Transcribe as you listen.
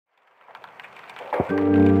Good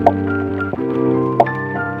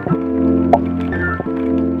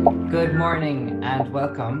morning and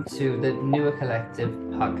welcome to the Nua Collective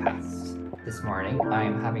podcast. This morning I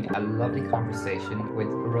am having a lovely conversation with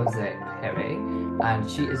Roser Perez,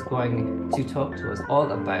 and she is going to talk to us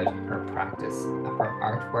all about her practice, her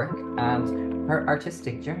artwork, and her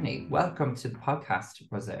artistic journey. Welcome to the podcast,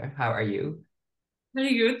 Roser. How are you?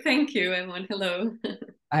 Very good, thank you, everyone. Hello.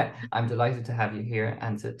 I'm delighted to have you here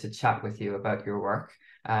and to chat with you about your work,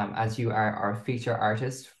 as you are our feature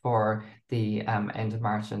artist for the end of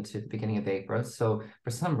March and to the beginning of April. So for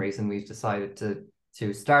some reason, we've decided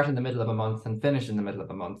to start in the middle of a month and finish in the middle of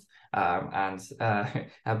a month,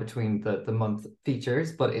 and between the month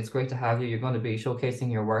features. But it's great to have you. You're going to be showcasing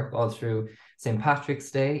your work all through St. Patrick's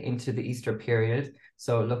Day into the Easter period.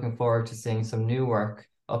 So looking forward to seeing some new work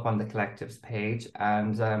up on the collective's page.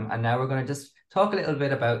 And now we're going to just talk a little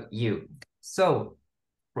bit about you. So,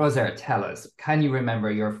 Roser, tell us, can you remember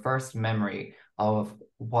your first memory of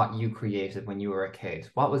what you created when you were a kid?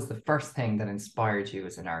 What was the first thing that inspired you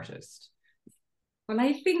as an artist? Well,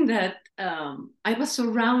 I think that I was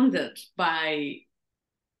surrounded by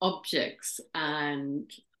objects and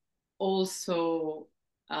also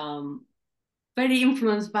very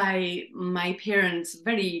influenced by my parents'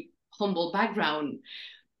 very humble background.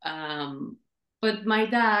 Um, but my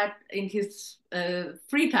dad, in his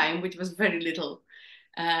free time, which was very little,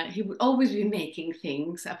 he would always be making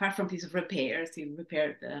things. Apart from his repairs, he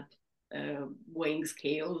repaired weighing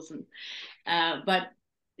scales, but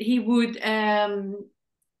he would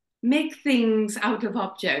make things out of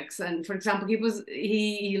objects. And for example,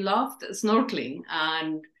 he loved snorkeling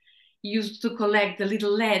and used to collect the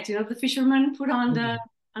little lead, the fishermen put on the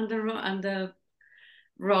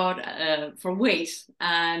rod for weight,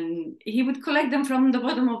 and he would collect them from the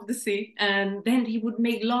bottom of the sea, and then he would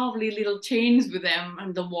make lovely little chains with them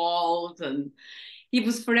on the walls, and he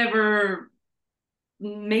was forever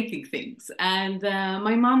making things. And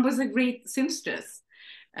my mom was a great seamstress.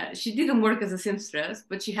 She didn't work as a seamstress,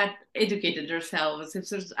 but she had educated herself as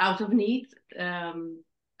seamstress out of need.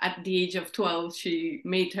 At the age of 12, she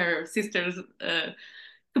made her sister's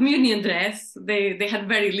communion dress. They had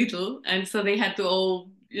very little, and so they had to all,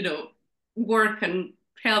 work and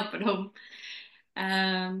help at home.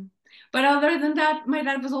 Um, but other than that, my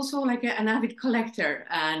dad was also like an avid collector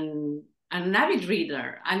and an avid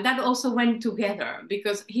reader, and that also went together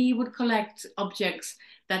because he would collect objects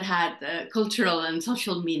that had cultural and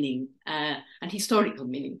social meaning and historical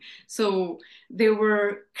meaning. So they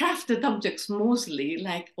were crafted objects mostly,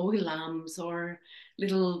 like oil lamps or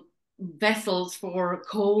little vessels for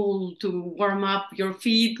coal to warm up your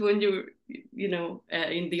feet when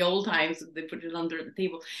in the old times they put it under the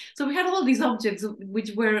table. So we had all these objects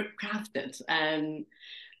which were crafted and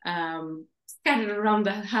scattered around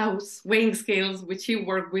the house, weighing scales, which he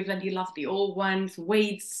worked with, and he loved the old ones,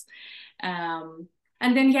 weights. And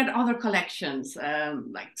then he had other collections,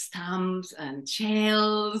 like stamps and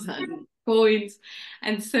shells and coins.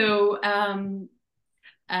 And so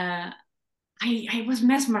I was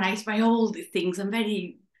mesmerized by all these things. I'm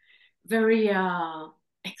very, very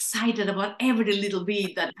excited about every little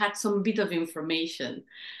bit that had some bit of information.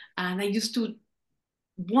 And I used to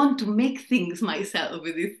want to make things myself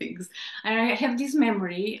with these things. And I have this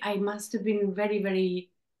memory. I must have been very,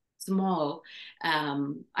 very small.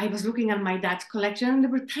 I was looking at my dad's collection, and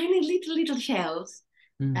there were tiny little shells,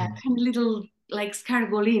 tiny little like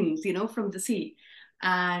scargolines, from the sea.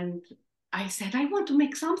 And I said, I want to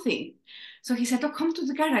make something. So he said, oh, come to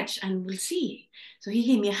the garage and we'll see. So he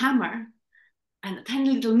gave me a hammer and a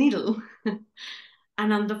tiny little needle.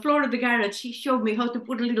 And on the floor of the garage, he showed me how to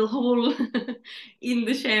put a little hole in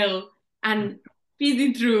the shell and feed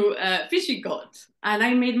it through a fishing rod. And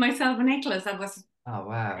I made myself a necklace. Oh,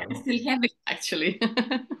 wow. I still have it, actually.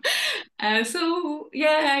 So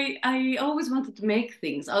yeah, I always wanted to make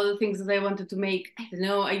things. Other things that I wanted to make, I don't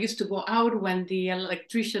know. I used to go out when the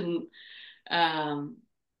electrician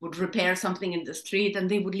would repair something in the street, and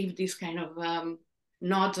they would leave these kind of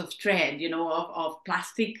knots of thread, of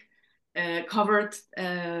plastic covered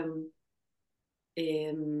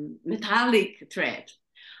metallic thread,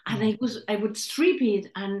 and I would strip it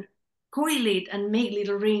and coil it and make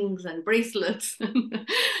little rings and bracelets.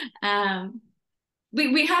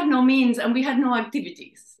 We had no means and we had no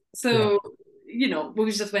activities, so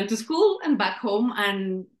we just went to school and back home,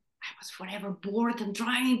 and I was forever bored and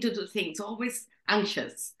trying to do things, always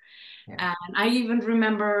anxious. And I even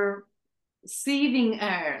remember sieving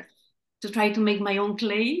earth to try to make my own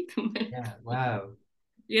clay. Yeah, wow.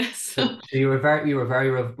 Yes. So you were very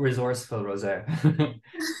resourceful, Roser.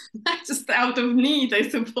 Just out of need, I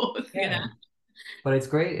suppose. Yeah. But it's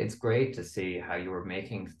great. It's great to see how you were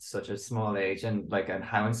making such a small age, and like, and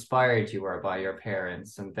how inspired you were by your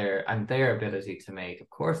parents and their ability to make. Of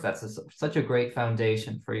course, that's such a great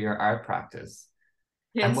foundation for your art practice.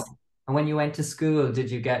 And what Yes. and when you went to school,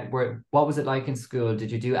 did you what was it like in school?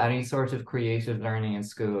 Did you do any sort of creative learning in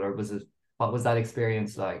school, or what was that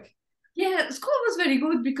experience like? Yeah, school was very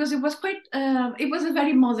good because it was quite. It was a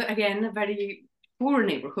very modern, again, a very poor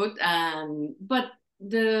neighborhood, but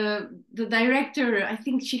the director, I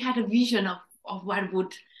think she had a vision of what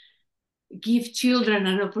would give children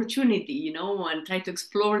an opportunity, and try to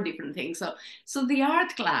explore different things. So the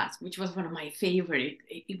art class, which was one of my favorite,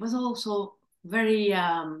 it was also very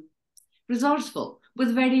resourceful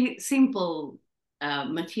with very simple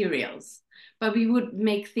materials. But we would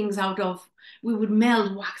make things we would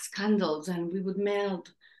melt wax candles and we would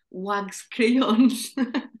melt wax crayons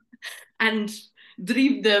and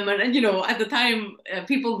drip them. And, at the time,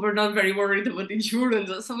 people were not very worried about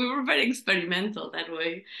insurance. So we were very experimental that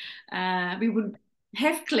way. We would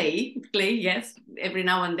have clay, yes. Every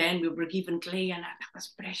now and then we were given clay, and that was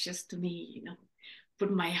precious to me,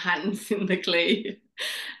 put my hands in the clay.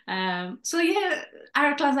 So yeah,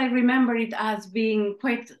 art class, I remember it as being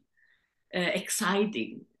quite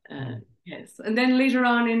exciting. Mm, Yes, and then later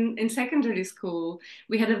on in secondary school,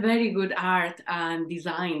 we had a very good art and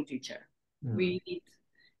design teacher. mm, We did,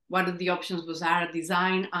 one of the options was art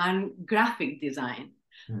design and graphic design,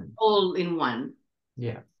 mm. all in one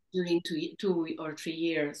Yeah. during 2 or 3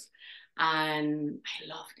 years, and I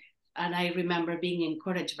loved it. And I remember being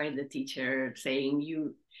encouraged by the teacher saying,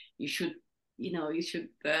 "You should, you should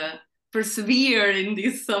persevere in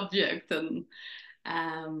this subject." And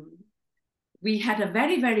um, we had a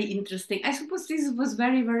very, very interesting. I suppose this was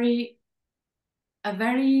a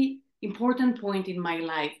very important point in my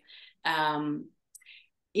life. Um,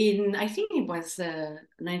 in I think it was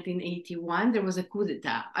 1981, there was a coup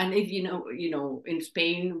d'état, and if in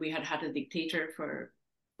Spain we had had a dictator for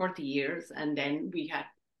 40 years, and then we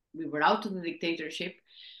were out of the dictatorship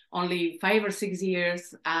only 5 or 6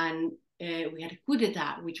 years, and we had a coup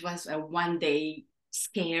d'état, which was a one-day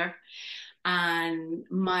scare, and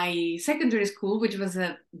my secondary school, which was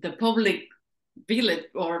the public village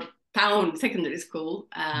or town secondary school,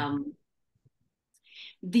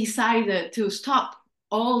 decided to stop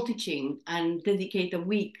all teaching and dedicate a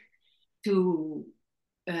week to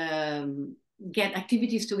um, get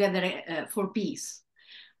activities together for peace.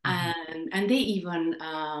 Mhm. And they even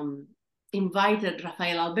invited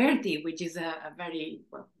Rafael Alberti, which is a very,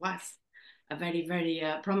 well, was a very, very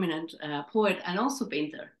prominent poet and also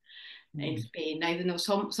painter in Mm, Spain. I don't know,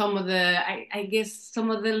 some of I guess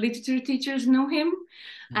some of the literature teachers know him,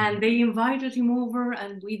 and mm, they invited him over,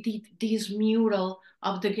 and we did this mural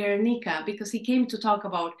of the Guernica because he came to talk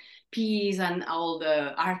about peace and all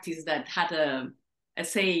the artists that had a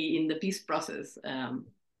say in the peace process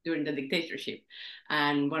during the dictatorship.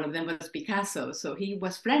 And one of them was Picasso, so he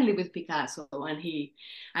was friendly with Picasso,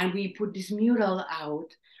 and we put this mural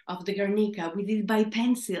out of the Guernica. We did it by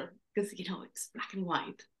pencil because it's black and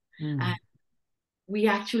white, and mm. we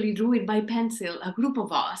actually drew it by pencil, a group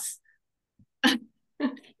of us.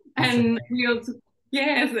 That's And we also,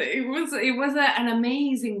 yes, an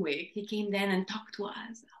amazing week. He came then and talked to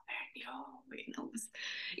us.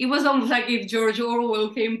 It was almost like if George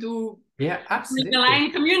Orwell came to Yeah, the absolutely.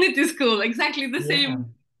 Line Community School, exactly the Yeah. same.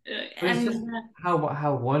 But it's just And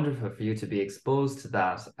how wonderful for you to be exposed to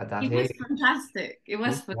that at that it was age. fantastic. It Yeah,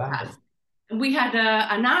 was wow. fantastic. We had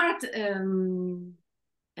an art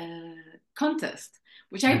contest,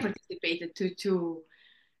 which I Mm, participated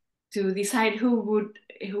to decide who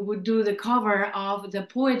would do the cover of the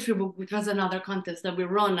poetry book, which was another contest that we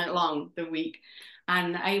run along the week,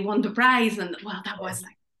 and I won the prize. And well, that was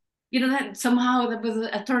like, that somehow that was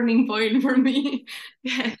a turning point for me.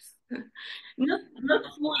 Yes, not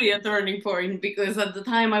fully a turning point, because at the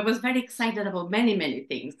time I was very excited about many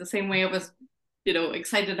things, the same way I was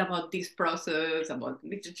excited about this process, about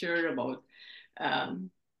literature, about um,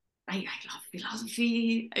 I love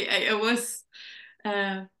philosophy. I was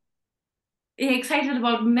uh, excited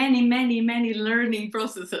about many learning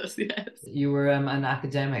processes. Yes. you were an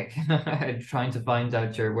academic trying to find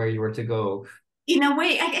out where you were to go. In a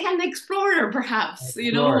way, an explorer, perhaps,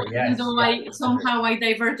 Explorer, even yes, though yeah. I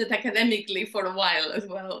diverted academically for a while as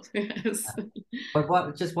well. Yes. But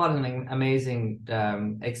what an amazing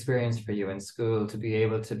experience for you in school to be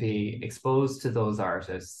able to be exposed to those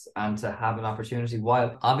artists and to have an opportunity.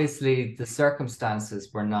 While obviously the circumstances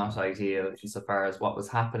were not ideal insofar as what was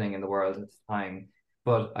happening in the world at the time,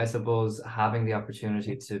 but I suppose having the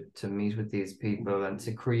opportunity to meet with these people and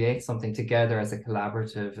to create something together as a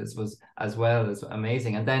collaborative was as well as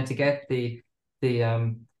amazing. And then to get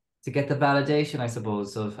to get the validation, I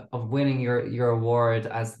suppose, of winning your award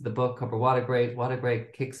as the book cover. What a great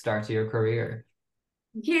kickstart to your career.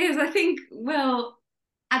 Yes, I think, well,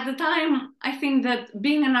 at the time, I think that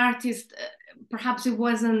being an artist, perhaps it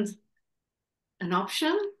wasn't an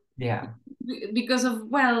option Yeah. because of,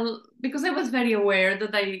 well, because I was very aware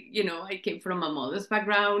that I came from a modest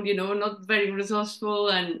background, not very resourceful,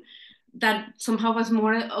 and that somehow was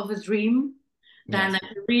more of a dream than Yes.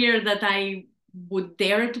 a career that I would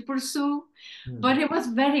dare to pursue. But Mm. I was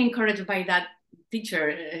very encouraged by that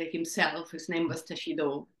teacher himself. His name was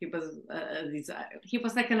Tashido. He was he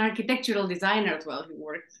was like an architectural designer as well. He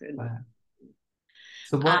worked in, Wow.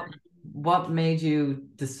 So uh, what made you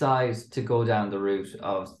decide to go down the route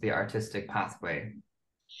of the artistic pathway?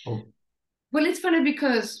 Oh, well, it's funny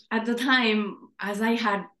because at the time, as I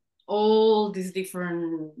had all these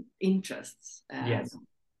different interests, yes.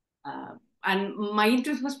 uh, and my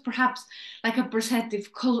interest was perhaps like a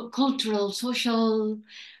perceptive, cultural, social,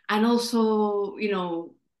 and also,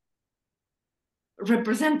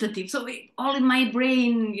 representative. So all in my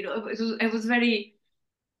brain, I was very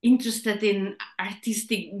interested in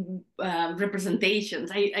artistic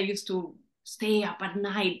representations. I used to stay up at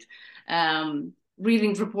night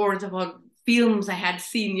reading reports about films I had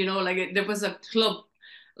seen. Like there was a club,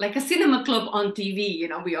 like a cinema club on TV.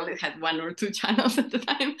 We only had one or two channels at the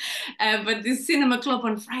time, but this cinema club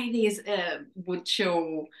on Fridays would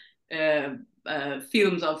show.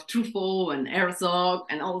 Films of Truffaut and Herzog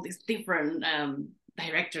and all these different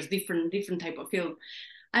directors, different type of film.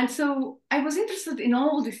 And so I was interested in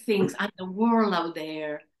all these things and the world out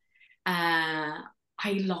there.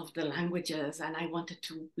 I love the languages and I wanted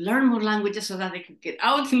to learn more languages so that I could get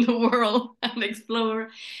out in the world and explore.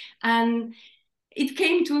 And it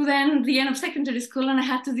came to then the end of secondary school and I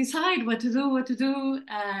had to decide what to do.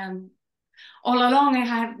 All along, I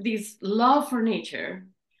had this love for nature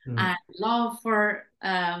Mm. and love for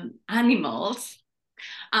animals.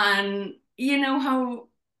 And you know how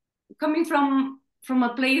coming from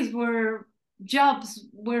a place where jobs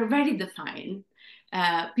were very defined,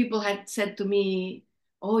 people had said to me,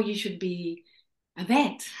 "Oh, you should be a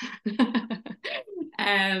vet,"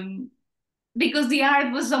 um, because the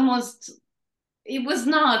art was almost it was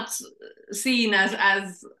not seen as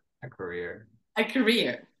A career. a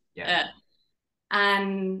career. Yeah. Uh,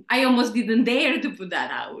 and I almost didn't dare to put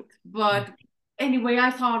that out. But anyway,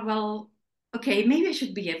 I thought, well, okay, maybe I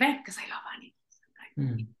should be a vet because I love animals, I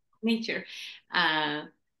love Mm. nature. Uh,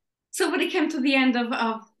 so when it came to the end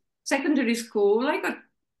of secondary school, I got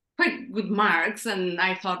quite good marks, and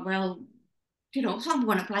I thought, well, so I'm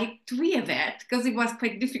going to apply to be a vet because it was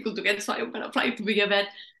quite difficult to get, so I'm going to apply to be a vet.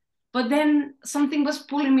 But then something was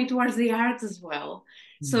pulling me towards the arts as well.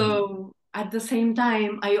 Mm. So at the same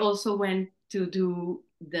time, I also went to do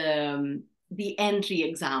the entry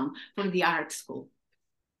exam for the art school.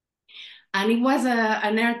 And it was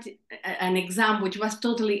an exam which was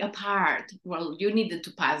totally apart. Well, you needed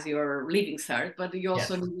to pass your leaving cert, but you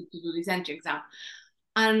also Yes. needed to do this entry exam.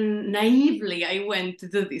 And naively, I went to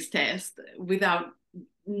do this test without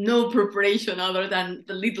no preparation other than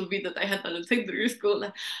the little bit that I had done in secondary school.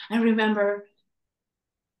 I remember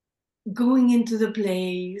going into the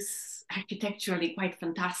place, architecturally quite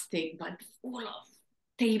fantastic, but full of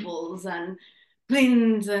tables and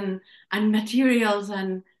plinths and materials,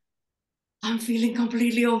 and I'm feeling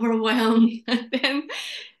completely overwhelmed. And then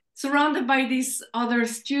surrounded by these other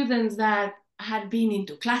students that had been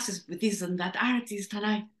into classes with this and that artist, and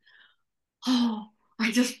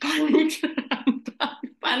I just panicked.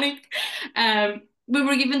 Panicked. We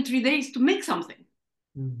were given 3 days to make something.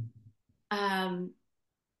 Mm. Um,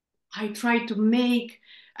 I tried to make,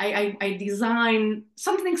 I designed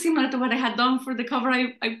something similar to what I had done for the cover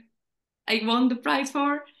I won the prize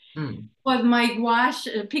for. Mm. But my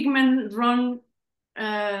gouache pigment run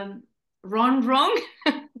wrong.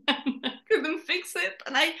 I couldn't fix it.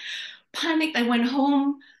 And I panicked. I went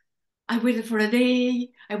home. I waited for a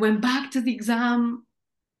day. I went back to the exam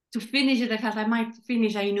to finish it. I thought I might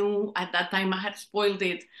finish. I knew at that time I had spoiled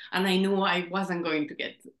it, and I knew I wasn't going to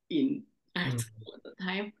get in art Mm. school at the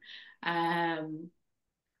time. And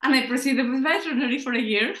I proceeded with veterinary for a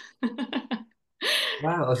year.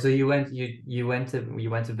 Wow. Oh, so you went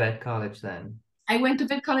to vet college then? I went to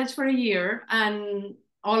vet college for a year, and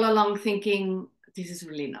all along thinking this is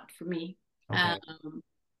really not for me. Okay. Um,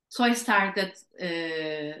 so I started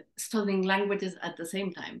studying languages at the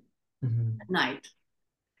same time Hmm. at night.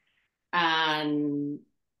 And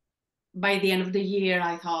by the end of the year,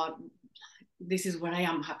 I thought, this is where I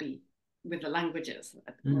am happy with the languages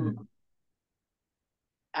at the moment. Mm.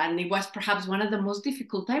 And it was perhaps one of the most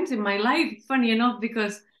difficult times in my life, funny enough,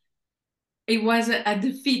 because it was a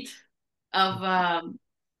defeat of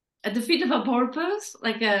a purpose,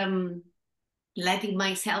 like letting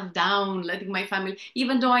myself down, letting my family,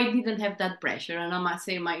 even though I didn't have that pressure, and I must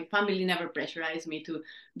say my family never pressurized me to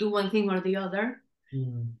do one thing or the other,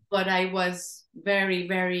 but I was very,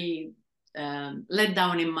 very let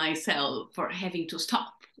down in myself for having to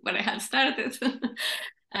stop what I had started.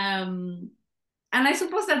 And I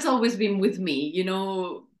suppose that's always been with me, you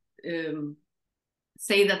know,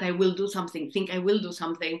 say that I will do something, think I will do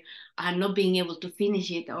something, and not being able to finish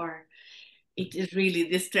it, or it is really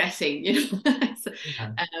distressing, you know. So,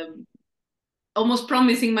 Yeah. almost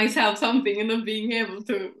promising myself something and not being able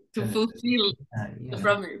to Uh, fulfill the yeah.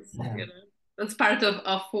 promise. Yeah. You know, that's part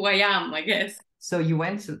of who I am, I guess. So you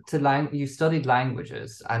went you studied languages,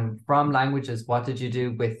 and from languages, what did you do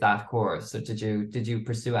with that course? So did you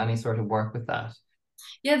pursue any sort of work with that?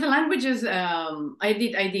 Yeah, the languages. I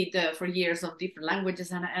did for years of different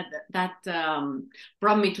languages, and that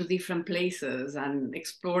brought me to different places and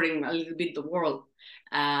exploring a little bit the world.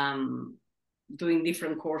 Um, Doing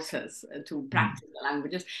different courses to Mm. practice the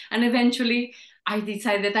languages. And eventually I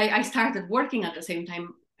decided I started working at the same time.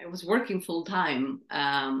 I was working full time,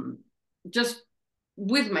 just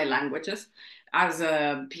with my languages as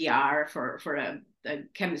a PR for a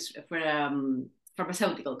chemist, for a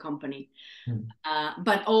pharmaceutical company. Mm.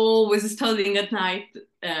 But always studying at night,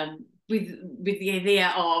 with the idea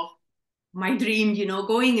of my dream, you know,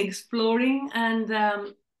 going exploring. And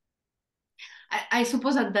I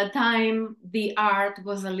suppose at that time the art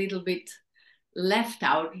was a little bit left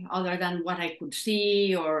out, other than what I could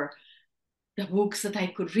see or the books that I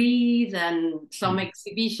could read and some Mm.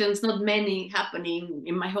 exhibitions, not many happening.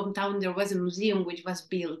 In my hometown, there was a museum which was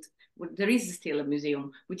built. There is still a museum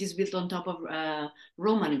which is built on top of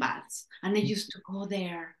Roman baths. And I used to go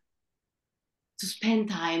there to spend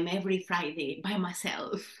time every Friday by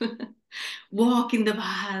myself, walk in the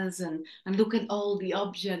baths and look at all the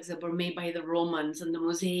objects that were made by the Romans and the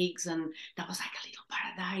mosaics. And that was like a little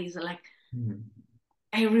paradise. Like, Mm.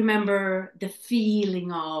 I remember the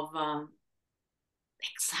feeling of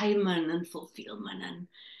excitement and fulfillment.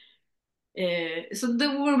 And so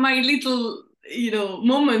there were my little, you know,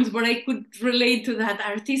 moments where I could relate to that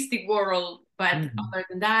artistic world. But Mm. other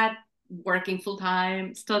than that, working full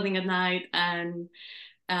time, studying at night, and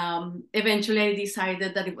eventually I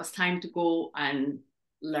decided that it was time to go and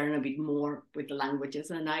learn a bit more with the languages.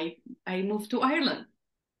 And I moved to Ireland.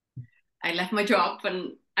 I left my job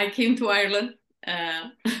and I came to Ireland.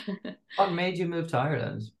 I What made you move to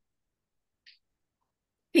Ireland?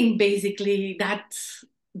 think basically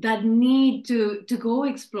that need to go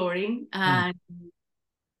exploring, Mm. and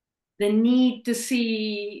the need to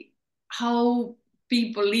see how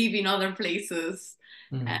people live in other places,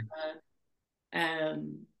 uh, Mm.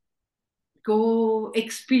 um, go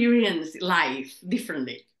experience life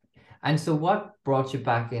differently. And so what brought you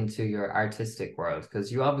back into your artistic world?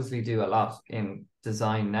 Because you obviously do a lot in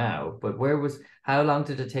design now, but how long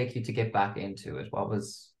did it take you to get back into it?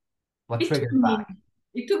 What It took triggered me back?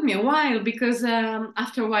 it took me a while because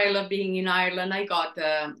after a while of being in Ireland, I got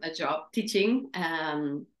a job teaching.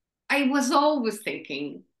 I was always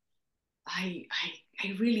thinking I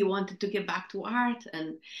really wanted to get back to art, and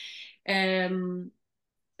um,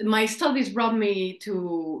 my studies brought me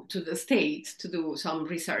to the States to do some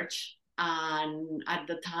research. And at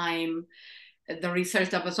the time, the research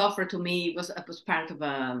that was offered to me was part of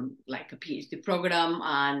like a PhD program,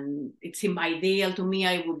 and it seemed ideal to me.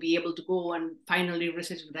 I would be able to go and finally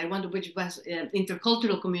research what I wanted, which was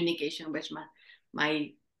intercultural communication, which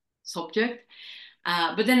my subject.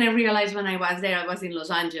 But then I realized when I was there, I was in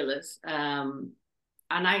Los Angeles, and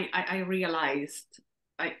I realized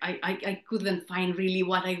I couldn't find really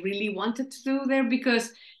what I really wanted to do there,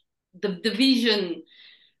 because the vision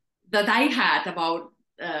that I had about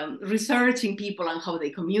researching people and how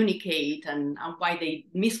they communicate and why they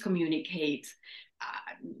miscommunicate,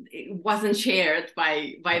 it wasn't shared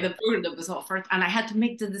by the program that was offered. And I had to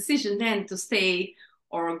make the decision then to stay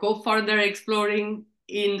or go further exploring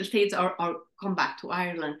in the States, or come back to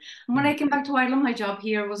Ireland. And when Mm. I came back to Ireland, my job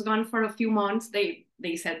here was gone for a few months.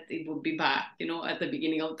 They said it would be back, you know, at the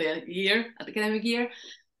beginning of the year, at the academic year.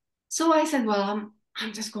 So I said, well,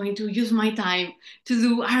 I'm just going to use my time to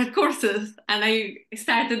do art courses. And I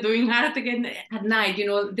started doing art again at night. You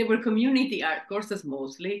know, they were community art courses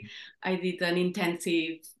mostly. I did an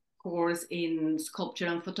intensive course in sculpture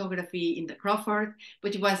and photography in the Crawford,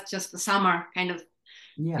 which was just a summer kind of,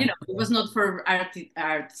 you Yeah. know, it was not for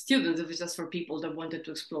art students. It was just for people that wanted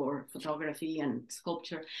to explore photography and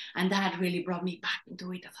sculpture. And that really brought me back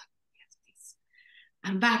into it. I thought, yes,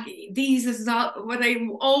 I'm back. This is not what I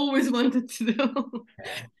always wanted to do.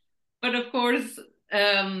 but of course,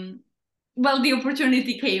 well, the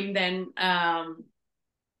opportunity came then.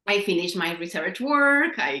 I finished my research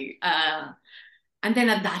work. And then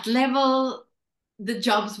at that level, the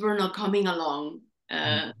jobs were not coming along,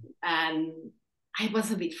 and I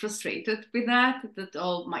was a bit frustrated with that. That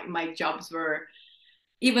all my jobs were,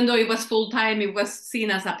 even though it was full time, it was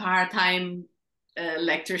seen as a part time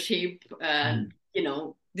lectureship, and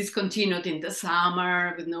discontinued in the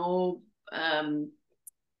summer with no.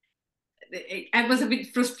 I was a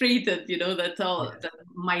bit frustrated, that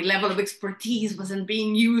my level of expertise wasn't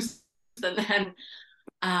being used, and then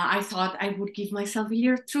I thought I would give myself a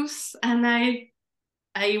year truce, and I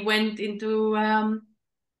went into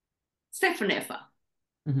Stefanefa.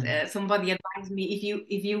 Somebody advised me,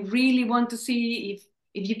 if you really want to see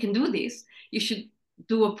if you can do this, you should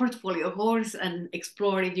do a portfolio course and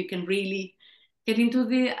explore if you can really get into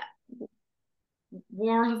the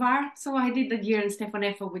world of art. So I did a year in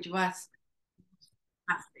Stefanefa, which was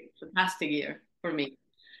fantastic year for me,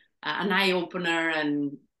 an eye opener,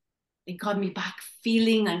 and it got me back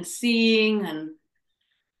feeling and seeing and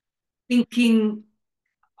thinking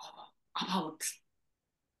about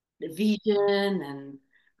the vision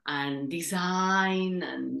and design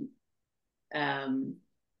and um,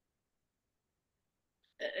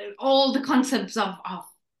 all the concepts of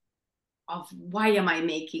why am I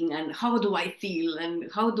making and how do I feel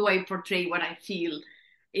and how do I portray what I feel.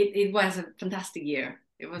 It was a fantastic year.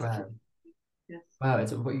 It was Wow. yes. Wow,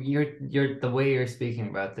 you're the way you're speaking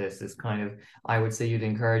about this is kind of, I would say you'd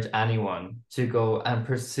encourage anyone to go and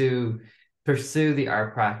pursue the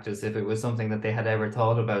art practice if it was something that they had ever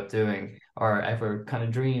thought about doing or ever kind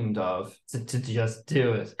of dreamed of, to just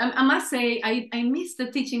do it. I must say I miss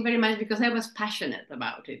the teaching very much because I was passionate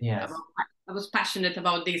about it. Yes. I was passionate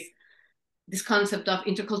about this concept of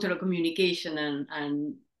intercultural communication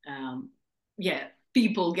and yeah,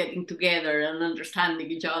 people getting together and understanding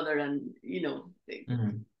each other, and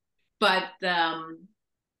but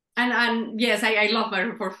and yes, I love my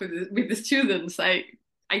rapport with the students. I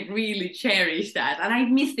really cherish that, and I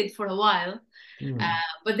missed it for a while.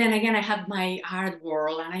 But then again, I had my art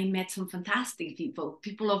world, and I met some fantastic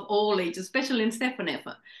people of all ages, especially in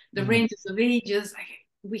Stefanefa. The ranges of ages,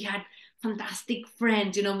 we had fantastic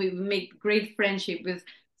friends. We made great friendship with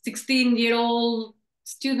 16-year-old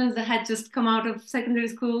students that had just come out of secondary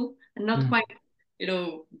school and not quite,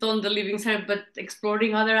 done the living cert, but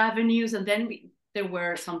exploring other avenues. And then there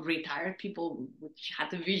were some retired people which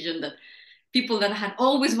had a vision that people that had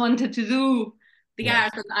always wanted to do the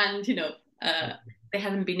art and they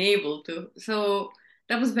hadn't been able to. So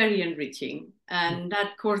that was very enriching. And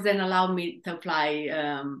that course then allowed me to apply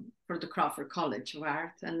for the Crawford College of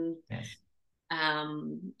Art. And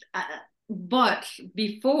but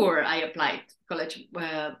before I applied college,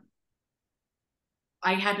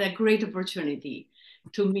 I had a great opportunity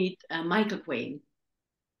to meet Michael Quain.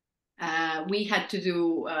 We had to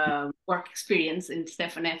do work experience in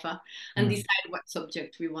Stefanefa and decide what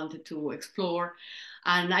subject we wanted to explore.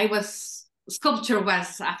 And sculpture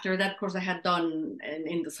was, after that course I had done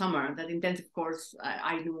in the summer, that intensive course,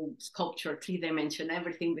 I knew sculpture, 3D,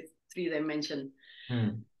 everything with 3D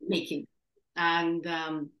making. And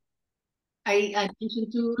I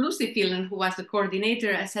mentioned to Lucy Phelan, who was the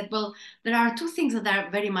coordinator, I said, well, there are two things that are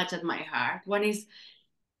very much at my heart. One is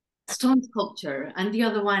stone sculpture, and the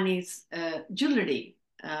other one is jewelry,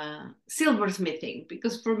 silversmithing,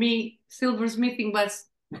 because for me, silversmithing was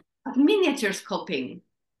miniature sculpting.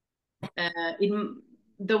 In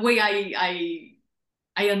the way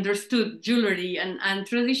I understood jewelry, and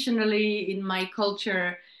traditionally in my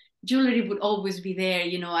culture, jewelry would always be there,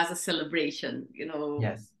 as a celebration,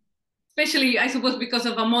 Yes. Especially, I suppose, because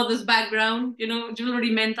of a mother's background,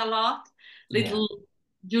 jewelry meant a lot. Little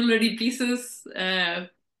jewelry pieces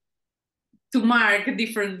to mark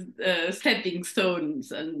different stepping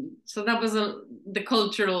stones, and so that was the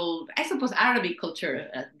cultural, I suppose, Arabic culture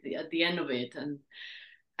at the end of it, and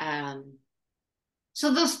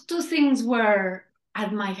so those two things were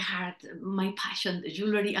at my heart, my passion, the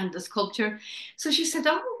jewelry and the sculpture. So she said,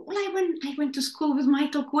 "Oh, well, I went to school with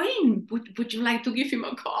Michael Quain. Would you like to give him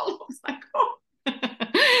a call?" I was like, "Oh,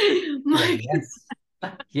 Yes,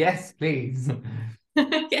 yes, please."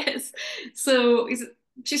 yes." So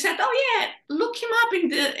she said, "Oh yeah, look him up in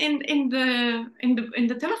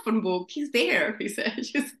the telephone book. He's there." He said.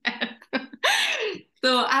 She said.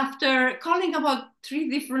 So after calling about 3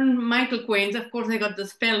 different Michael Quains, of course I got the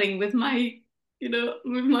spelling with my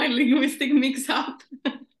linguistic mix up.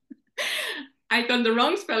 I got the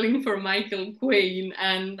wrong spelling for Michael Quain,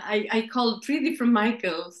 and I called 3 different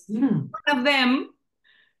Michaels. One of them,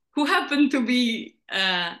 who happened to be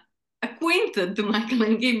acquainted to Michael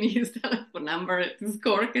and gave me his telephone number, his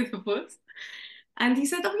Cork, I suppose. And he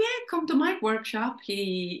said, "Oh yeah, come to my workshop."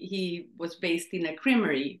 He was based in a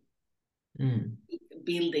creamery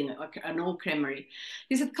building, an old creamery.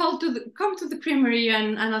 He said, come to the creamery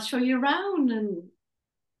and I'll show you around. And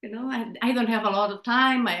I don't have a lot of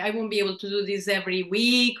time. I won't be able to do this every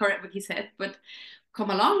week, or what he said, but come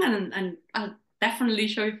along and I'll definitely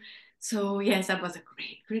show you. So yes, that was a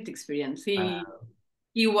great experience.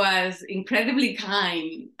 He was incredibly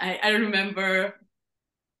kind. I remember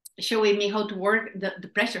showing me how to work the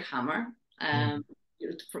pressure hammer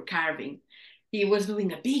for carving. He was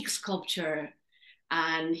doing a big sculpture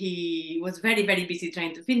and he was very, very busy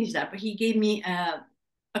trying to finish that. But he gave me a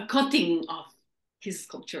cutting of his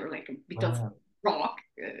sculpture, like a bit of rock,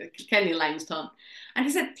 Kenny limestone. And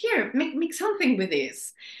he said, "Here, make something with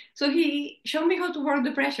this." So he showed me how to work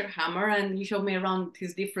the pressure hammer, and he showed me around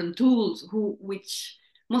his different tools, which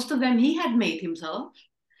most of them he had made himself.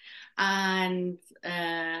 And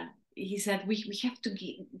he said, we have to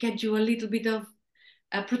get you a little bit of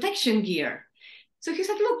protection gear. So he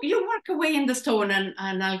said, "Look, you work away in the stone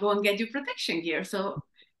and I'll go and get you protection gear." So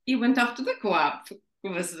he went off to the co-op. It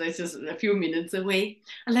was just a few minutes away,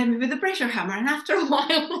 and left me with the pressure hammer. And after a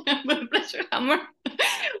while, with the pressure hammer,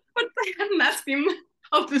 but I hadn't asked him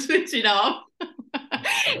how to switch it off.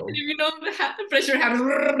 Oh. You know, the pressure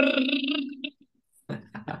hammer.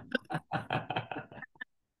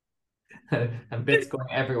 And bits going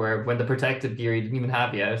everywhere when the protective gear you didn't even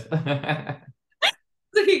have yet.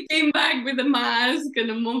 So he came back with a mask and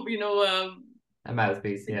a mouthpiece,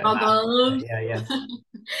 goggles. Yes.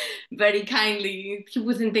 Very kindly. He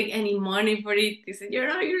wouldn't take any money for it. He said, you're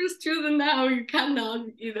a student now, you cannot,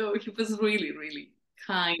 he was really, really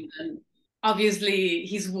kind. And obviously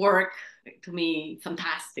his work, to me,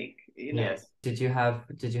 fantastic. Yes. Did you have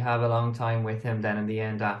a long time with him then in the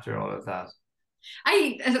end after all of that?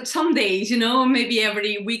 Some days, maybe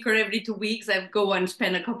every week or every 2 weeks, I'd go and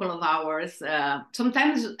spend a couple of hours.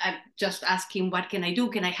 Sometimes I'd just ask him, "What can I do?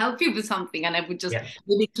 Can I help you with something?" And I would just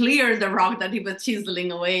maybe clear the rock that he was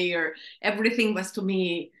chiseling away, or everything was to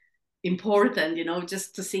me important,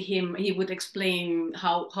 just to see him. He would explain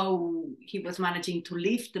how he was managing to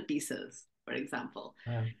lift the pieces, for example,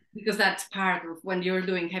 because that's part of when you're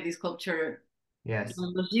doing heavy sculpture. Yes.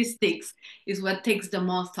 Logistics is what takes the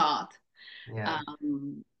most thought. Yeah.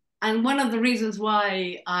 And one of the reasons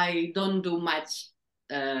why I don't do much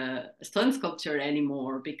stone sculpture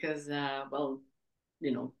anymore, because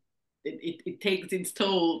it takes its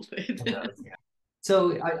toll. It does, yeah.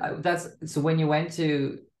 So so when you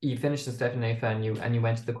finished the Stefanefa and you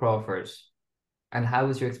went to the Crawford, and how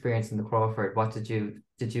was your experience in the Crawford? What did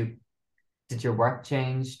your work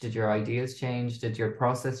change? Did your ideas change? Did your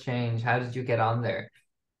process change? How did you get on there?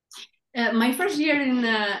 My first year in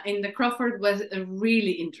the Crawford was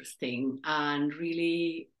really interesting and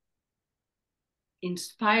really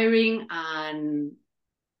inspiring and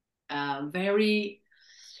very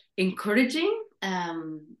encouraging.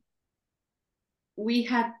 We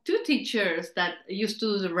had two teachers that used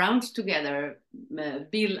to do the rounds together,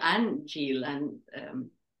 Bill and Jill, and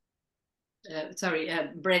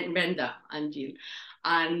Brenda and Jill,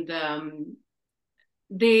 and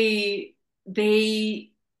they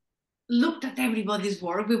looked at everybody's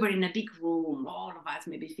work. We were in a big room, all of us,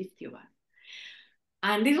 maybe 50 of us.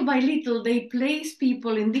 And little by little, they placed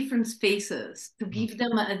people in different spaces to give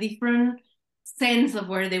them a different sense of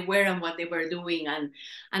where they were and what they were doing. And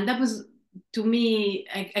that was, to me,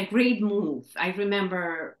 a great move. I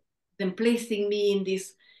remember them placing me in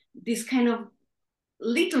this kind of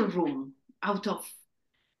little room out of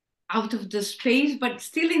the space, but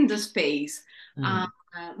still in the space,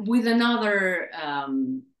 with another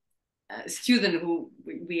student who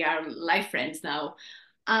we are life friends now.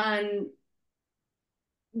 And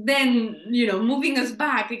then, moving us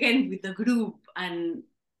back again with the group, and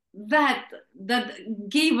that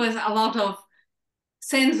gave us a lot of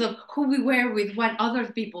sense of who we were with what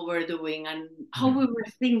other people were doing and how we were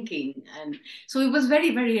thinking. And so it was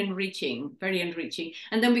very, very enriching, very enriching.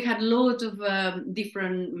 And then we had loads of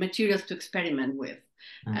different materials to experiment with.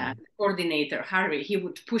 The coordinator, Harry, he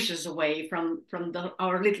would push us away from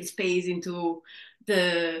our little space into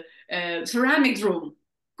the ceramics room.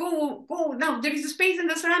 Go, now there is a space in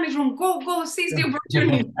the ceramics room. Go, seize the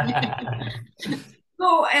opportunity.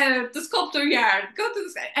 Go to sculpture yard. Go to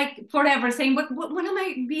forever saying, but what am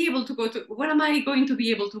I be able to go to? What am I going to be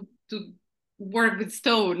able to work with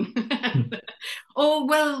stone? Oh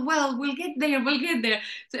well, we'll get there. We'll get there.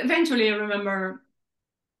 So eventually, I remember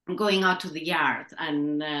going out to the yard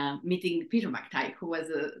and meeting Peter McTighe, who was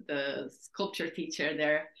the sculpture teacher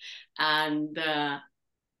there, and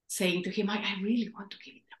saying to him, I really want to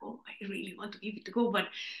give it a go. I really want to give it a go, but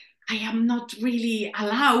I am not really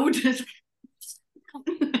allowed.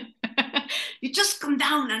 You just come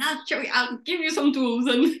down and I'll show you, I'll give you some tools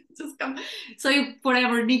and just come. So I'm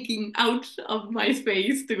forever nicking out of my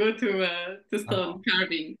space to go to stone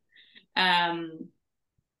carving.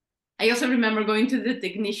 I also remember going to the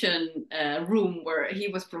technician room where he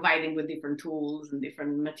was providing with different tools and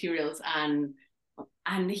different materials, and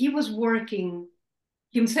he was working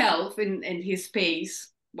himself in his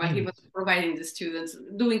space while he was providing the students,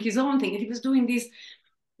 doing his own thing. And he was doing these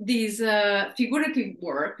figurative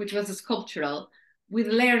work, which was sculptural, with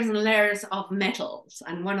layers and layers of metals.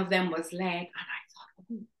 And one of them was lead. And I thought,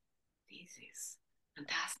 oh, this is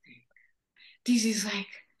fantastic. This is like,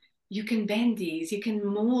 you can bend these, you can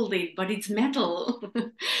mold it, but it's metal.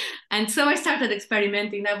 And so I started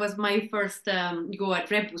experimenting. That was my first go at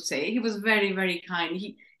Repoussé. He was very, very kind.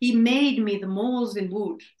 He made me the molds in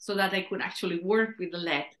wood so that I could actually work with the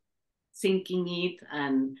lead, sinking it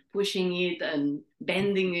and pushing it and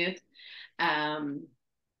bending it.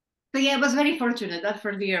 So yeah, I was very fortunate. That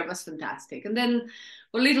first year was fantastic. And then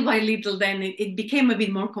little by little, then it became a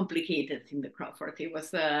bit more complicated in the Crawford.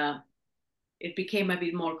 It became a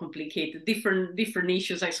bit more complicated. Different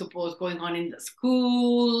issues, I suppose, going on in the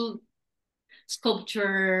school.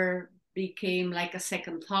 Sculpture became like a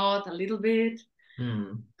second thought a little bit.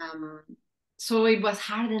 So it was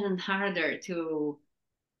harder and harder to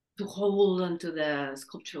hold onto the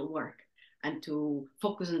sculptural work and to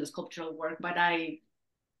focus on the sculptural work. But I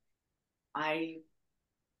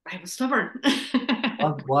was stubborn.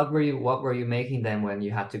 What were you making then when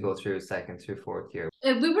you had to go through second through fourth year?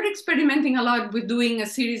 We were experimenting a lot with doing a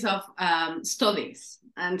series of studies,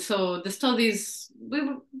 and so the studies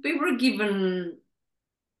we were given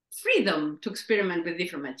freedom to experiment with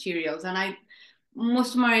different materials, and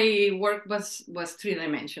most of my work was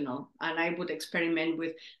three-dimensional, and I would experiment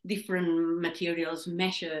with different materials,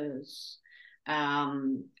 meshes,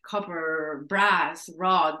 copper, brass,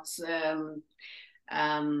 rods,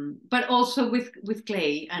 but also with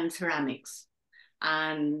clay and ceramics.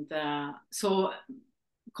 And so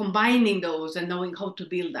combining those and knowing how to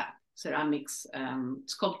build that ceramics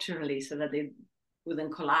sculpturally so that they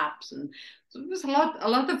wouldn't collapse. And so it was a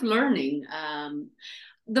lot of learning.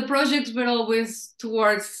 The projects were always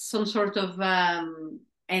towards some sort of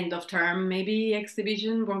end of term, maybe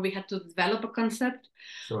exhibition where we had to develop a concept.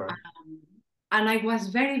 Sure. And I was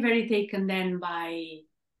very, very taken then by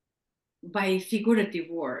figurative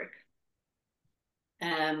work.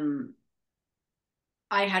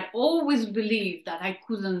 I had always believed that I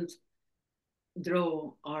couldn't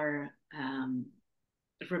draw or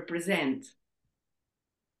represent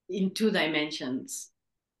in two dimensions,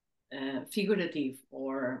 figurative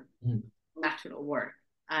or natural work.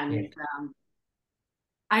 And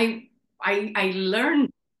I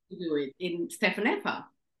learned to do it in Stefanefa.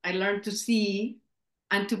 I learned to see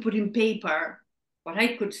and to put in paper what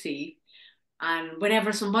I could see. And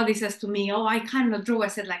whenever somebody says to me, "Oh, I cannot draw," I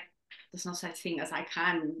said, like, there's no such thing as I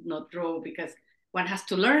can not draw, because one has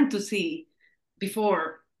to learn to see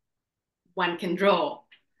before one can draw.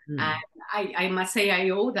 And I must say I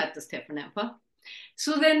owe that to Stefanefa.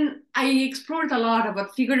 So then I explored a lot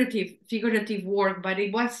about figurative work, but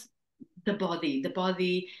it was the body.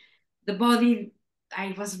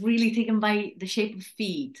 I was really taken by the shape of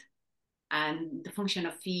feet and the function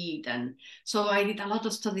of feet. And so I did a lot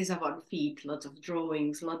of studies about feet, lots of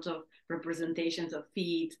drawings, lots of representations of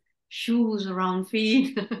feet, shoes around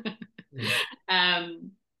feet.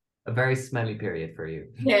 A very smelly period for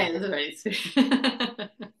you. Yeah, it was very smelly.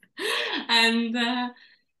 And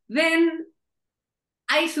then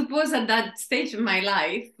I suppose at that stage of my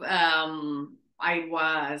life, I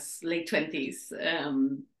was late 20s.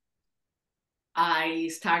 I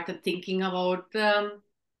started thinking about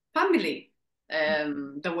family,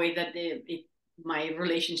 the way that my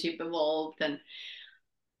relationship evolved, and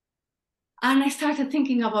I started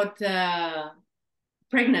thinking about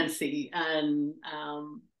pregnancy and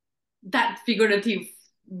that figurative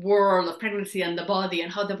world of pregnancy and the body,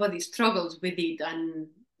 and how the body struggles with it, and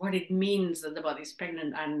what it means that the body is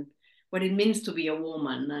pregnant, and what it means to be a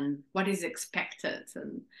woman, and what is expected,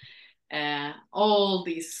 and all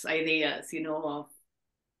these ideas, of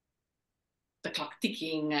the clock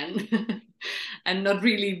ticking and and not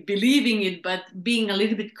really believing it, but being a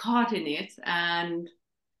little bit caught in it. And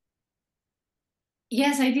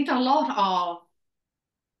yes, I did a lot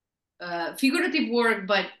of figurative work,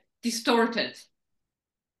 but distorted,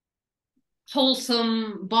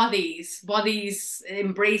 wholesome bodies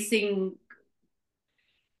embracing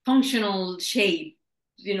functional shape,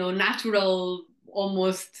 natural,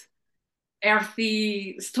 almost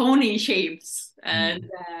earthy, stony shapes. And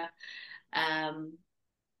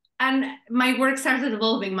my work started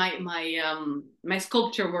evolving. My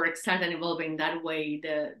sculpture work started evolving that way.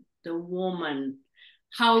 The woman,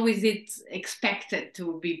 how is it expected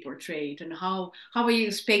to be portrayed, and how are you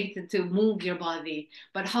expected to move your body?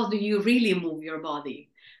 But how do you really move your body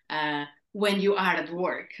when you are at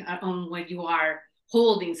work, when you are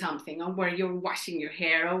holding something, or when you're washing your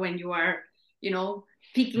hair, or when you are,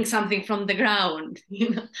 picking something from the ground,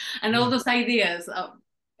 and all those ideas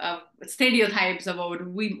of stereotypes about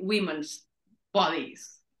women's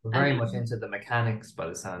bodies. We're And very much into the mechanics by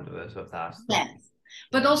the sound of it, of that. yes,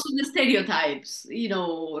 but Yeah. also the stereotypes,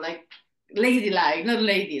 like ladylike, not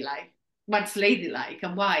ladylike. What's ladylike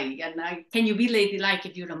and why? And can you be ladylike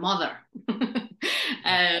if you're a mother?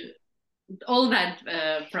 uh, all that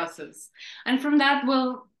process. And from that,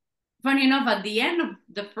 well, funny enough, at the end of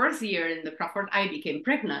the first year in the Crawford, I became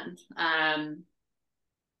pregnant. And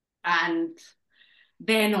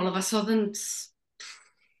then all of a sudden,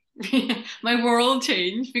 my world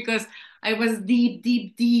changed, because I was deep,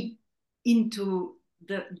 deep, deep into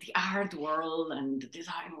the art world and the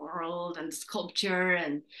design world and sculpture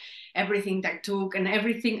and everything that I took, and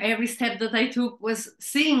every step that I took was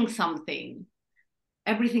seeing something.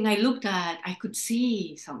 Everything I looked at, I could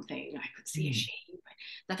see something. I could see a shape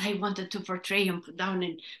that I wanted to portray and put down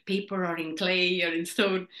in paper or in clay or in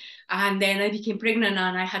stone. And then I became pregnant,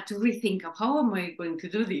 and I had to rethink of how am I going to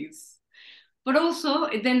do this. But also,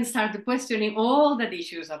 it then started questioning all the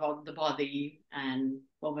issues about the body and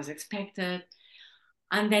what was expected.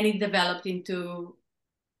 And then it developed into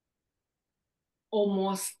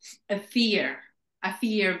almost a fear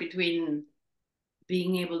between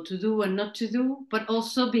being able to do and not to do, but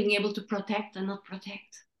also being able to protect and not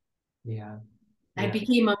protect. Yeah. I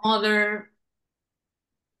became a mother,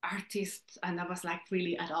 artist, and I was like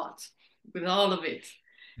really at odds with all of it.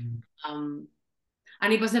 And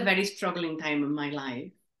it was a very struggling time in my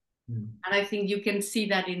life. And I think you can see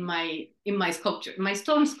that in my sculpture, my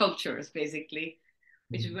stone sculptures, basically,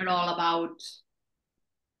 which were all about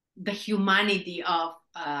the humanity of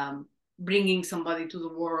bringing somebody to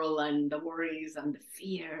the world, and the worries and the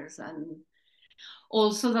fears, and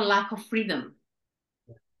also the lack of freedom,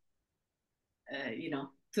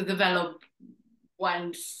 to develop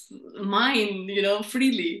one's mind,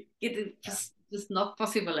 freely. It just not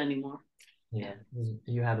possible anymore. Yeah,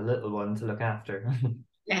 you had a little one to look after.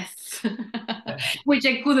 Yes, which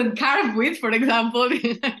I couldn't carve with, for example.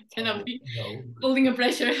 I cannot be holding a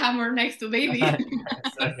pressure hammer next to baby.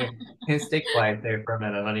 Okay. Stay quiet there for a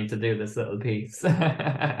minute. I need to do this little piece.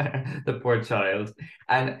 The poor child.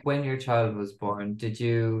 And when your child was born, did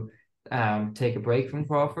you take a break from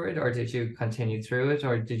Crawford, or did you continue through it,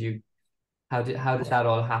 or how did that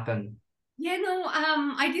all happen? Yeah, no,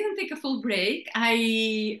 I didn't take a full break.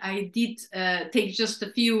 I did take just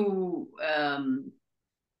a few,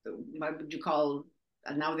 what would you call,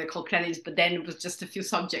 now they're called credits, but then it was just a few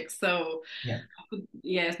subjects. So Yeah.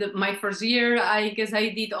 yes, my first year, I guess I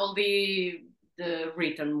did all the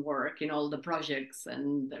written work in all the projects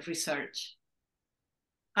and the research.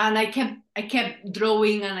 And I kept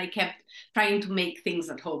drawing, and I kept trying to make things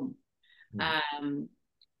at home.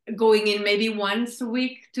 Going in maybe once a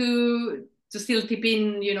week to still tip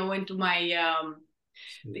in, into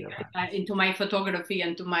my photography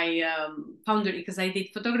and to my foundry, because I did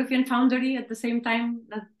photography and foundry at the same time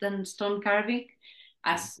than stone carving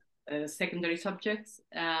as secondary subjects.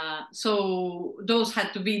 So those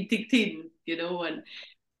had to be ticked in, and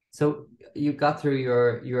so you got through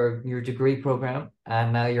your degree program,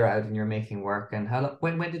 and now you're out and you're making work. And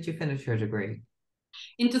when did you finish your degree?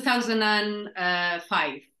 in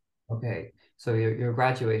 2005. Okay, so you're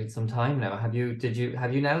graduated some time now. Have you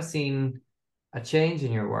now seen a change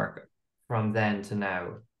in your work from then to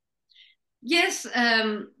now? Yes,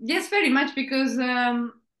 yes, very much, because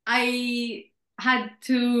I had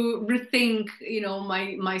to rethink,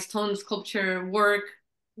 my stone sculpture work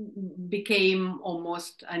became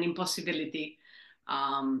almost an impossibility,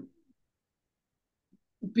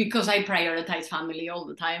 because I prioritize family all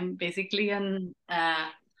the time, basically, um,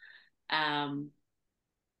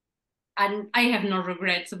 and I have no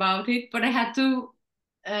regrets about it. But I had to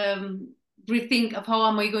rethink of how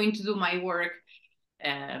am I going to do my work.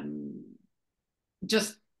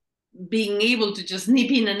 Just being able to just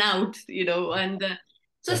nip in and out, and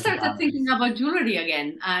so I That's a started thinking balance. about jewelry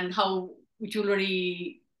again, and how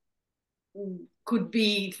jewelry could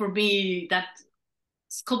be for me that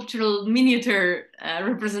sculptural miniature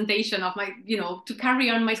representation of my, to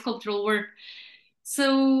carry on my sculptural work.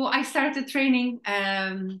 So I started training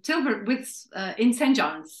silver with in St.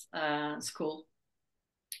 John's School,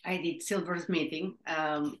 I did silversmithing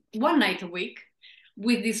one night a week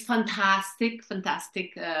with this fantastic,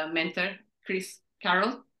 fantastic mentor, Chris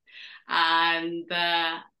Carroll. And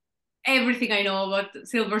everything I know about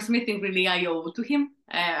silversmithing, really, I owe to him.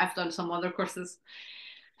 I've done some other courses,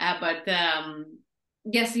 but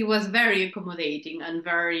yes, he was very accommodating and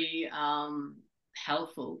very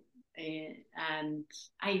helpful. And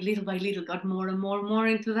I little by little got more and more and more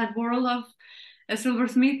into that world of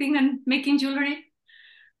silversmithing and making jewelry.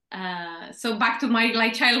 So back to my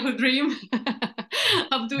like childhood dream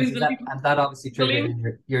of doing the And that obviously triggered modeling.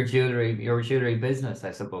 in your jewelry business,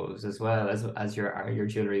 I suppose, as well as your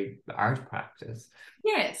jewelry art practice.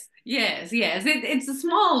 Yes, yes, yes. It's a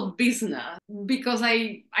small business because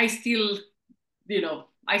I still,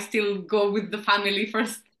 I still go with the family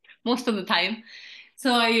first most of the time.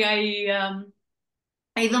 So I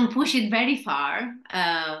don't push it very far.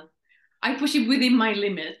 I push it within my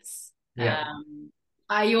limits. Yeah.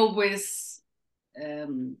 I always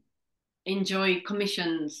um, enjoy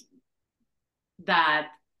commissions that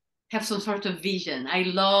have some sort of vision. I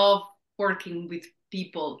love working with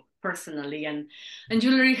people personally, and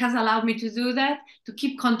jewelry has allowed me to do that, to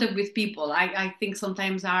keep contact with people. I think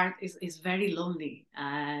sometimes art is very lonely,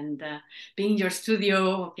 and being in your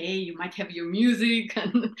studio, okay, you might have your music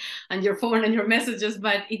and your phone and your messages,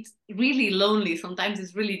 but it's really lonely. Sometimes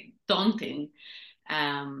it's really daunting.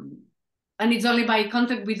 Um, and it's only by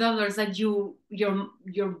contact with others that your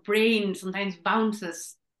brain sometimes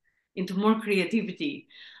bounces into more creativity,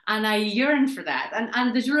 and I yearn for that,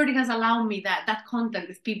 and the jewelry has allowed me that contact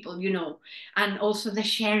with people, and also the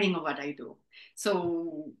sharing of what I do.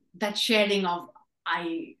 So that sharing of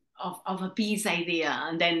I of a piece idea,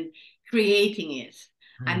 and then creating it,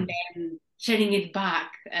 and Mm. then sharing it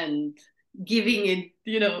back and giving it,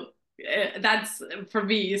 that's for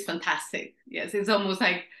me is fantastic. Yes, it's almost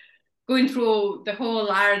like going through the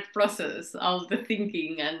whole art process of the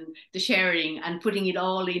thinking and the sharing and putting it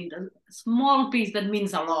all in a small piece that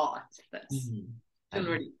means a lot. That's Mhm. And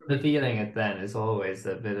jewelry for me. revealing it then is always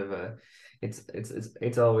a bit of a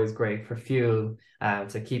it's always great for fuel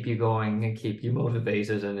to keep you going and keep you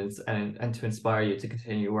motivated and to inspire you to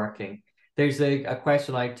continue working. There's a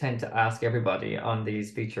question I tend to ask everybody on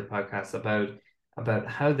these feature podcasts about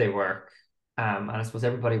how they work. And I suppose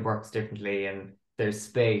everybody works differently and there's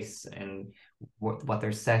space and what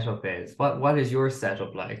their setup is. What is your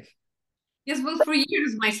setup like? Yes, well, for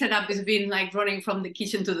years my setup has been like running from the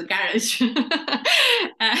kitchen to the garage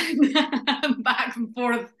and back and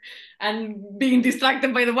forth and being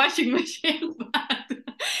distracted by the washing machine. But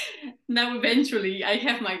now eventually I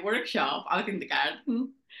have my workshop out in the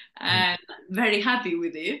garden Mm. and very happy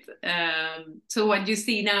with it. So what you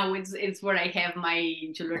see now is where I have my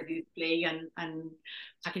jewelry display and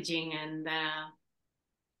packaging and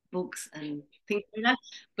books and things like that.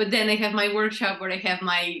 But then I have my workshop where I have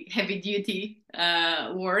my heavy duty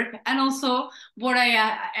work, and also what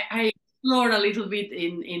I explore a little bit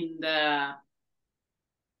in the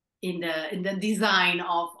design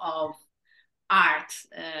of art,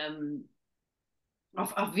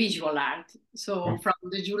 of visual art. So from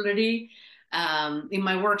the jewelry. In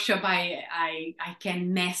my workshop, I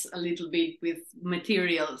can mess a little bit with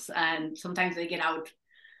materials, and sometimes I get out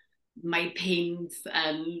my paints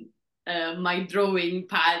and my drawing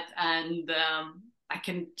pad, and I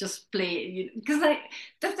can just play, because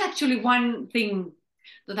that's actually one thing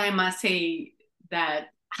that I must say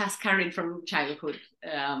that has carried from childhood,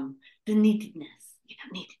 the neatness,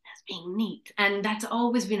 neatness, being neat, and that's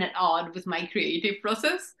always been at odd with my creative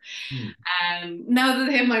process. Mm. And now that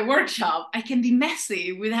I have my workshop, I can be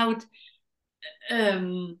messy without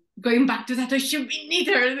going back to that. I should be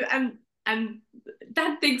neater, and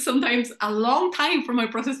that takes sometimes a long time for my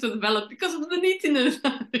process to develop because of the neatness.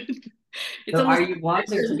 It's So are almost you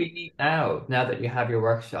wanting to like be neat now that you have your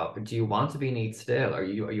workshop? Do you want to be neat still? Are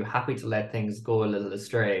you happy to let things go a little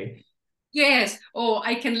astray? yes. Oh,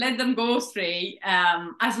 I can let them go astray,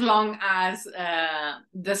 as long as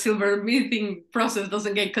the silver minting process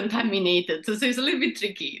doesn't get contaminated. So it's a little bit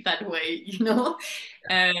tricky that way,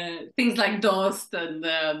 things like dust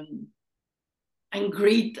and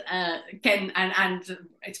grit can and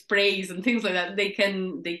sprays and things like that, they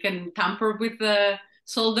can tamper with the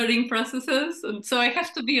soldering processes, and so I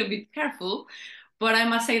have to be a bit careful. But I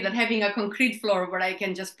must say that having a concrete floor where I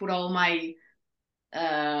can just put all my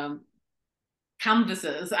um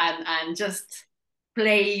canvases and just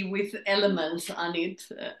play with elements on it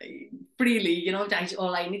freely,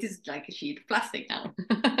 all I need is like a sheet of plastic now.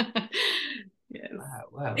 Yes, Wow,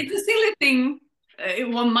 wow. it's a silly thing. It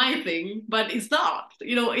was my thing, but it's not,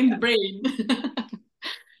 in the brain.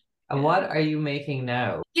 And what are you making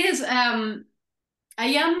now? Yes, I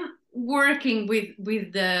am working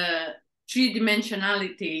with the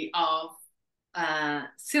three-dimensionality of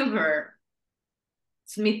silver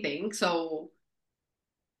smithing, so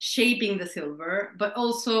shaping the silver, but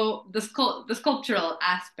also the sculptural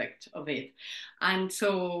aspect of it. And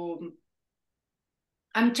so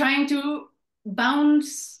I'm trying to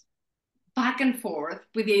bounce back and forth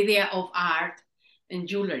with the idea of art and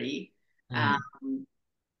jewelry, Mm.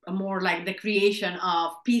 more like the creation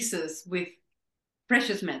of pieces with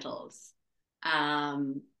precious metals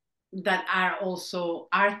um, that are also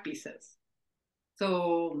art pieces.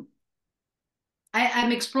 So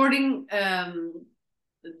I'm exploring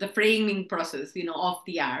the framing process, of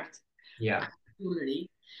the art Yeah. jewelry.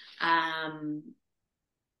 Um,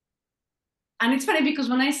 and it's funny because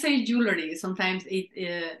when I say jewelry, sometimes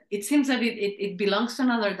it seems that it belongs to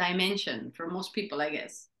another dimension for most people, I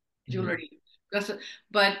guess. Mm. Jewelry, because,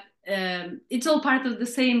 but it's all part of the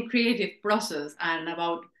same creative process and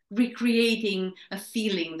about recreating a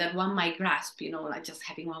feeling that one might grasp. Like just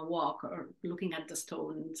having one walk or looking at the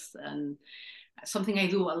stones, and something I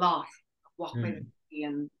do a lot. Walk by the Mm. sea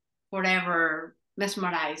and forever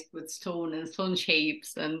mesmerized with stone and stone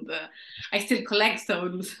shapes, and I still collect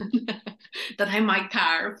stones that I might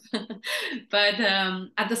carve. But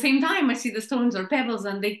at the same time, I see the stones or pebbles,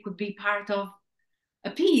 and they could be part of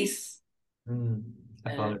a piece. Mm.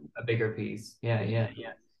 I Uh, follow a bigger piece. Yeah, yeah,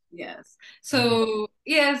 yeah. yes. Yeah. So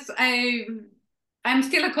yes, I'm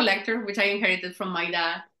still a collector, which I inherited from my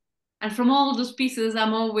dad, and from all those pieces,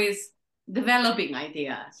 I'm always developing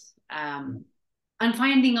ideas. And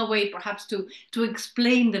finding a way perhaps to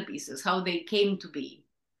explain the pieces, how they came to be,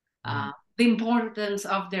 Mm. the importance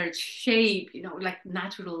of their shape, like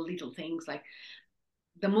natural little things, like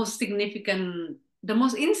the most insignificant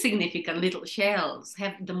little shells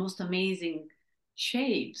have the most amazing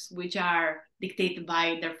shapes, which are dictated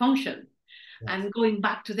by their function. Yes. And going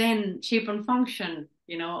back to then shape and function,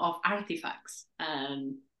 of artifacts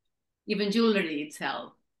and even jewelry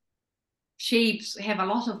itself, shapes have a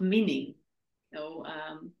lot of meaning.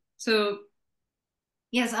 So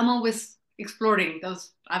yes, I'm always exploring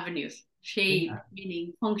those avenues: shape, Yeah.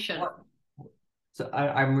 meaning, function. What? So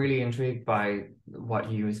I'm really intrigued by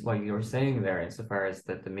what you're saying there insofar as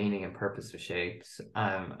the meaning and purpose of shapes.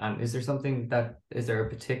 And is there a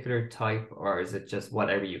particular type, or is it just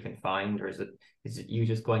whatever you can find, or is it you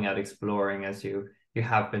just going out exploring as you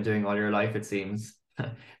have been doing all your life, it seems?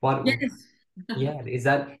 What, Yes. yeah,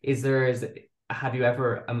 have you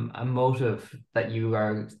ever a motive that you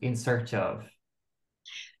are in search of?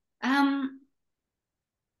 um,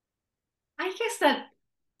 I guess that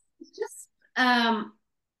it's just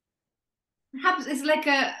perhaps it's like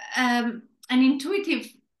an intuitive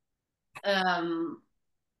um,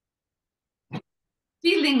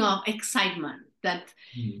 feeling of excitement that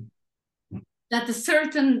Mm. a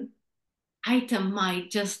certain item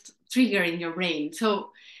might just trigger in your brain.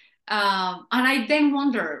 So and I then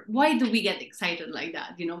wonder, why do we get excited like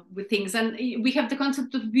that, with things? And we have the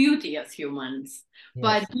concept of beauty as humans,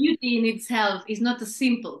 but Yes. beauty in itself is not a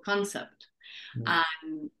simple concept. Mm.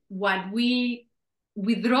 And what we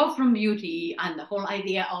withdraw from beauty and the whole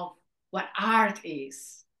idea of what art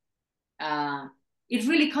is, uh, it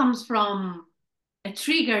really comes from a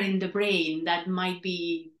trigger in the brain that might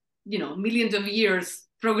be, millions of years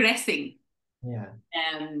progressing. Yeah.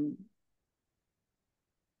 And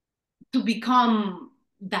to become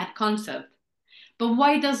that concept. But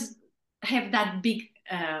why does have that big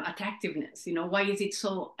attractiveness? Why is it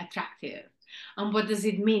so attractive? And what does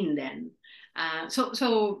it mean then?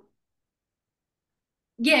 So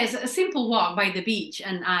yes, a simple walk by the beach,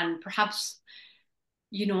 and perhaps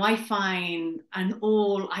I find an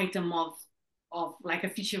old item of like a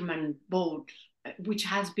fisherman boat, which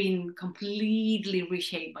has been completely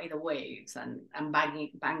reshaped by the waves and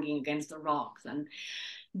banging against the rocks. And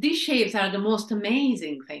these shapes are the most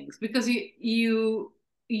amazing things because you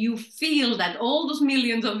feel that all those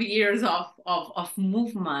millions of years of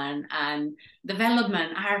movement and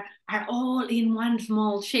development are all in one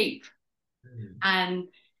small shape. Mm. And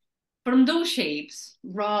from those shapes,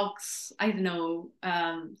 rocks, I don't know,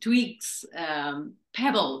 twigs,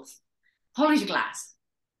 pebbles, polished glass,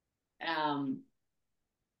 um,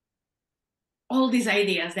 all these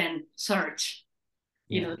ideas then search,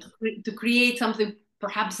 Yeah. to create something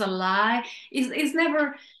perhaps alive. Is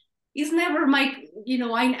never my,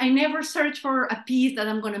 I never search for a piece that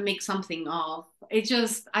I'm going to make something of. I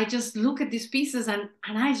just look at these pieces, and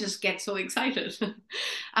I just get so excited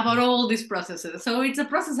about all these processes. So it's a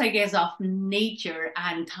process, I guess, of nature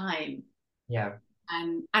and time, Yeah.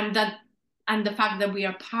 and the fact that we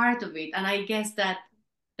are part of it. And I guess that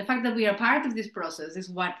the fact that we are part of this process is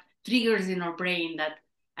what triggers in our brain that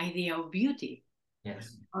idea of beauty,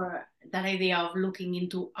 Yes. or that idea of looking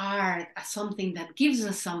into art as something that gives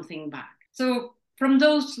us something back. So from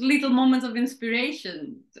those little moments of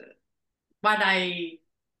inspiration, what I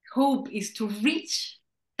hope is to reach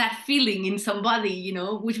that feeling in somebody,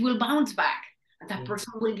 which will bounce back. And that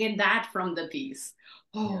person will get that from the piece.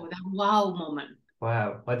 Yeah. Oh, that wow moment.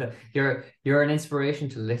 Wow, you're an inspiration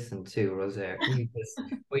to listen to, Roser.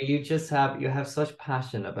 You have such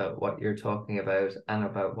passion about what you're talking about and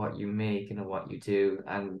about what you make and what you do,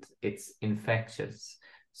 and it's infectious.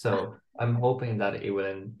 So I'm hoping that it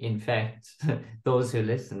will infect those who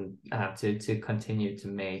listen to continue to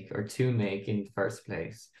make in the first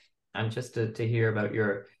place, and just to hear about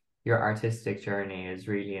your artistic journey is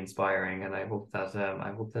really inspiring, and I hope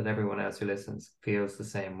that everyone else who listens feels the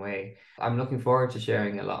same way. I'm looking forward to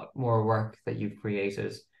sharing a lot more work that you've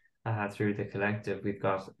created through the collective. We've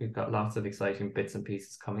got lots of exciting bits and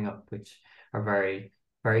pieces coming up, which are very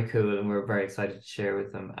very cool, and we're very excited to share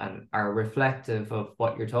with them and are reflective of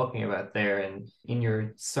what you're talking about there and in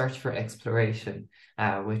your search for exploration,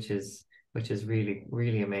 which is really,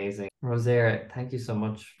 really amazing. Roser, thank you so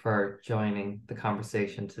much for joining the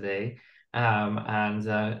conversation today,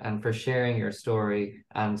 and for sharing your story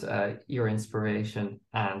and your inspiration,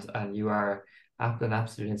 and you are an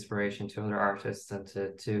absolute inspiration to other artists and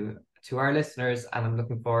to our listeners. And I'm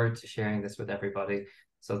looking forward to sharing this with everybody.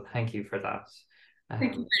 So thank you for that.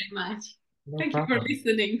 Thank you very much. No Thank you for problem.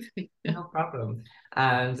 listening. No problem.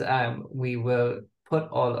 And we will put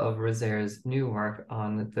all of Roser's new work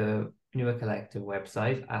on the Nua Collective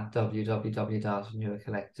website at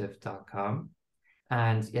www.nuacollective.com.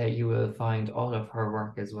 And yeah, you will find all of her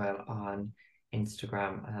work as well on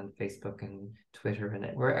Instagram and Facebook and Twitter and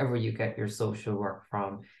wherever you get your social work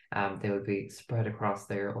from. They will be spread across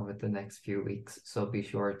there over the next few weeks. So be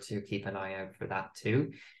sure to keep an eye out for that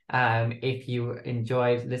too. If you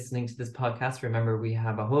enjoyed listening to this podcast, remember we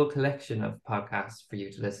have a whole collection of podcasts for you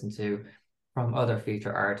to listen to, from other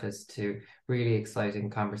feature artists to really exciting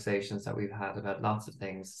conversations that we've had about lots of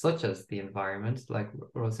things, such as the environment, like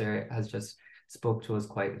Rosaria has just spoke to us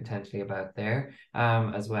quite intentionally about there,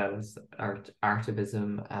 as well as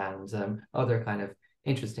artivism and other kind of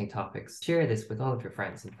interesting topics. Share this with all of your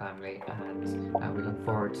friends and family, and we look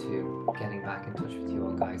forward to getting back in touch with you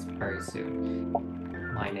all guys very soon.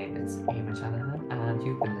 My name is Eamonn Shanahan, and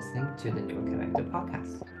you've been listening to the Nua Collective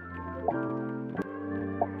podcast.